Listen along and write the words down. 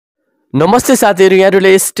नमस्ते साथीहरु,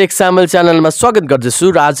 यहाँहरुले यस टेक सामेल च्यानलमा स्वागत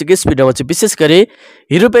गर्दछु र आजको यस भिडियोमा चाहिँ विशेष गरी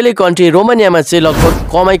युरोपेली कन्ट्री रोमानियामा चाहिँ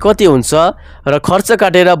लगभग कमाई कति हुन्छ र खर्च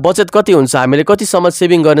काटेर बचत कति हुन्छ, हामीले कतिसम्म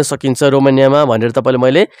सेभिङ गर्न सकिन्छ रोमानियामा भनेर तपाईले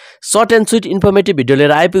मैले short and sweet informative video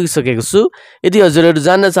लिएर आइपुगिसकेको छु। यदि हजुरहरु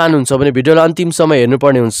जान्न चाहनुहुन्छ भने भिडियोलाई अन्तिमसम्म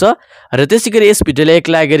हेर्नुपर्ने हुन्छ र त्यसैगरी यस भिडियोलाई एक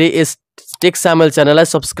लाइक गरी यस टेक सामेल च्यानललाई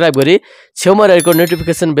सब्स्क्राइब गरी छेउमा रहेको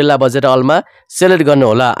नोटिफिकेसन बेललाई बजेर अलमा सेलेक्ट गर्नु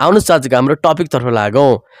होला। आउनुस् आजको हाम्रो टपिक तर्फ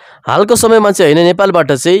लागौं। हालको समयमा चाहिँ हैन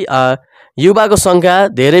नेपालबाट चाहिँ युवाको संख्या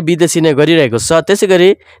धेरै विदेशी नै गरिरहेको छ। त्यसैगरी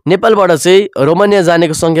नेपालबाट चाहिँ रोमानिया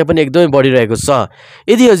जानेको संख्या पनि एकदमै बढिरहेको छ।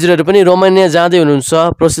 यदि हजुरहरु पनि रोमानिया जाँदै हुनुहुन्छ,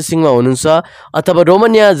 प्रोसेसिङमा हुनुहुन्छ अथवा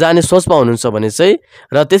रोमानिया जाने सोचमा हुनुहुन्छ भने चाहिँ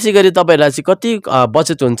र त्यसैगरी तपाईहरुलाई चाहिँ कति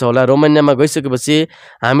बचत हुन्छ होला रोमानियामा गइसकेपछि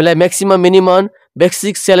हामीलाई म्याक्सिमम मिनिमम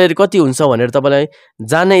बेसिक स्यालेरी कति हुन्छ भनेर तपाईलाई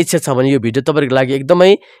जान्ने इच्छा छ भने यो भिडियो तपाईहरुको लागि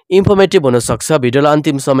एकदमै इन्फर्मेटिभ हुन सक्छ। भिडियोलाई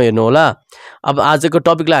अन्तिमसम्म हेर्नु होला। अब आजको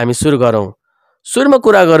टपिकलाई हामी सुरु गरौं। सुरुमा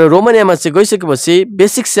कुरा गरौँ रोमानियामा चाहिँ गइसकेपछि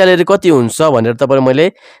बेसिक स्यालेरी कति हुन्छ भनेर तपाईलाई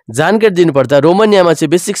मैले जानकारी दिनुपर्दा रोमानियामा चाहिँ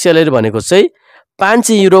बेसिक स्यालेरी भनेको चाहिँ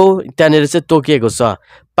 500 युरो त्यहाँनेर चाहिँ तोकिएको छ।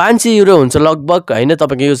 500 युरो हुन्छ लगभग हैन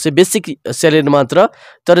तपाईको यो चाहिँ बेसिक स्यालेरी मात्र।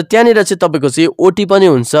 तर त्यहाँनेर चाहिँ तपाईको चाहिँ ओटी पनि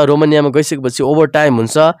हुन्छ। रोमानियामा गइसकेपछि ओभर टाइम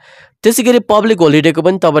हुन्छ। त्यसैगरी पब्लिक होलिडेको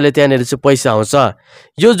पनि तपाईले त्यहाँनेर चाहिँ पैसा आउँछ।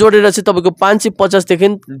 यो जोडेर चाहिँ तपाईको 550 देखि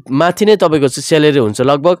माथि नै तपाईको चाहिँ स्यालेरी हुन्छ।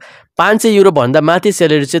 लगभग 500 युरो भन्दा माथि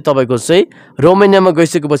स्यालेरी चाहिँ तपाईको चाहिँ रोमानियामा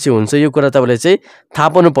गइसकेपछि हुन्छ। यो कुरा तपाईले चाहिँ थाहा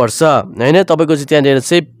पाउनु पर्छ हैन। तपाईको चाहिँ त्यहाँनेर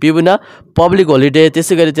चाहिँ विभिन्न पब्लिक होलिडे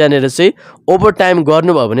त्यसैगरी त्यहाँनेर चाहिँ ओभर टाइम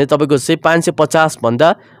गर्नुभयो भने तपाईको चाहिँ 550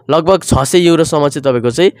 भन्दा लगभग 600 युरो सम्म चाहिँ तपाईको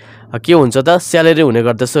चाहिँ के हुन्छ त स्यालेरी हुने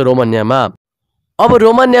गर्दछ रोमानियामा। अब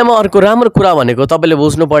रोमानियामा अर्को राम्रो कुरा भनेको तपाईले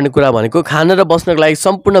बुझ्नुपर्ने कुरा भनेको खाना र बस्नको लागि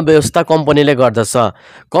सम्पूर्ण व्यवस्था कम्पनीले गर्दछ।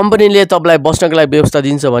 कम्पनीले तपाईलाई बस्नको लागि व्यवस्था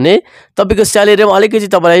दिन्छ भने तपाईको स्यालेरीमा अलिकति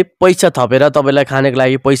तपाईलाई पैसा थपेर तपाईलाई खानको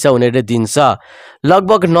लागि पैसा उनीहरुले दिन्छ।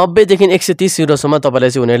 लगभग 90 देखि 130 युरो सम्म तपाईलाई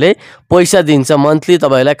चाहिँ उनीहरुले पैसा दिन्छ मन्थली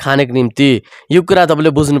तपाईलाई खानको निम्ति। यो कुरा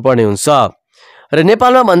तपाईले बुझ्नुपर्ने हुन्छ। र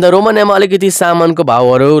नेपालमा भन्दा रोमानियामा अलिकति सामानको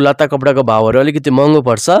भावहरु, लत्ता कपडाको भावहरु अलिकति महँगो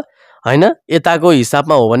पर्छ हैन। यताको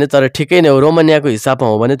हिसाबमा हो भने तर ठिकै नै हो, रोमानियाको हिसाबमा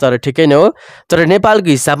हो भने तर ठिकै नै हो। तर नेपालको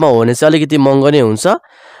हिसाबमा हो भने चाहिँ अलिकति महँगो नै हुन्छ।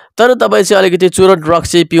 तर तपाई चाहिँ अलिकति चुरोट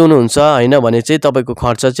रक्सी पिउनुहुन्छ हैन भने चाहिँ तपाईको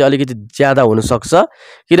खर्च चाहिँ अलिकति ज्यादा हुन सक्छ।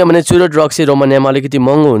 किनभने चुरोट रक्सी रोमानियामा अलिकति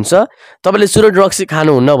महँगो हुन्छ। तपाईले चुरोट रक्सी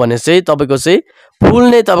खानुहुन्न भने चाहिँ तपाईको चाहिँ फुल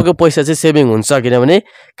नै तपाईको पैसा चाहिँ सेभिङ हुन्छ। किनभने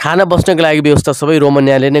खाना बस्नको लागि व्यवस्था सबै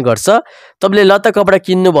रोमानियाले नै गर्छ। तपाईले लत्ता कपडा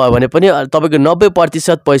किन्नु भयो भने पनि तपाईको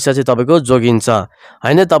 90% पैसा चाहिँ तपाईको जोगिन्छ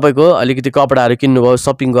हैन। तपाईको अलिकति कपडाहरु किन्नु भयो,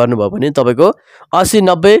 शपिङ गर्नु भयो भने तपाईको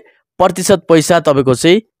 80-90% पैसा तपाईको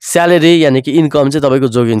चाहिँ स्यालेरी यानी कि इन्कम चाहिँ तपाईको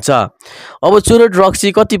जोगिन्छ। अब चुरोट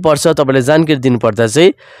रक्सी कति पर्छ तपाईले जानकारी दिनुपर्दा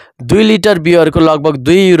चाहिँ 2 लिटर बियरको लगभग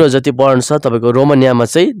 2 युरो जति पर्छ। तपाईको रोमानियामा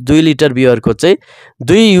चाहिँ 2 लिटर बियरको चाहिँ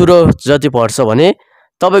 2 युरो जति पर्छ भने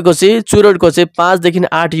तपाईको चाहिँ चुरोटको चाहिँ 5 देखि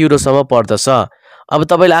 8 युरो सम्म पर्दछ। अब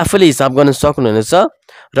तपाईले आफैले हिसाब गर्न सक्नुहुनेछ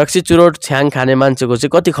रक्सी चुरोट छ्याङ खाने मान्छेको चाहिँ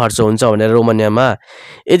कति खर्च हुन्छ भनेर रोमानियामा।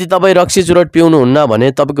 यदि तपाई रक्सी चुरोट पिउनुहुन्न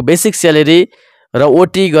भने तपाईको बेसिक स्यालेरी र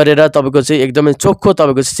ओटी गरेर तपाईको चाहिँ एकदमै चोखो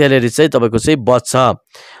तपाईको स्यालेरी चाहिँ तपाईको चाहिँ बच्छ।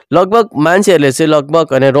 लगभग मान्छेहरुले चाहिँ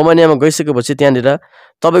लगभग हैन रोमानियामा गइसकेपछि त्यहाँनेर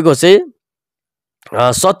तपाईको चाहिँ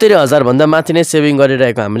 70,000 भन्दा माथि नै सेभिङ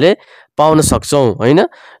गरिरहेको हामीले पाउन सक्छौं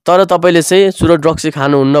हैन। तर तपाईले चाहिँ चुरोट रक्सी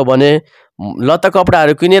खानुहुन्न भने लत्ता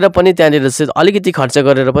कपडाहरु किनेर पनि त्यहाँनेर चाहिँ अलिकति खर्च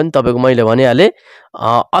गरेर पनि तपाईको मैले भनिहाले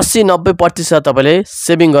 80-90% तपाईले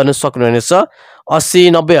सेभिङ गर्न सक्नुहुनेछ।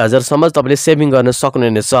 80-90 हजार सम्म तपाईले सेभिङ गर्न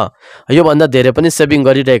सक्नुहुनेछ। यो भन्दा धेरै पनि सेभिङ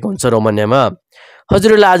गरिरहेको हुन्छ रोमानियामा।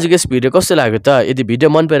 हजुरहरुलाई आजको यस भिडियो कस्तो लाग्यो त? यदि भिडियो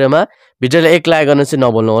मन परेमा भिडियोलाई एक लाइक गर्न चाहिँ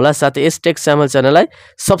नभुल्नु होला। साथै यस टेक सामेल च्यानललाई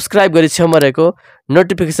सब्स्क्राइब गरी छेउमा रहेको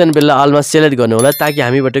नोटिफिकेसन बेललाई अलमा सेलेक्ट गर्नु होला ताकि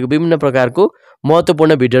हामीबाटको विभिन्न प्रकारको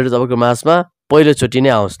महत्त्वपूर्ण भिडियोहरु तपाईको माझमा पहिलो चोटि नै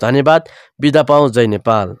आओस्। धन्यवाद। बिदा पाऊ। जय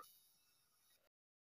नेपाल।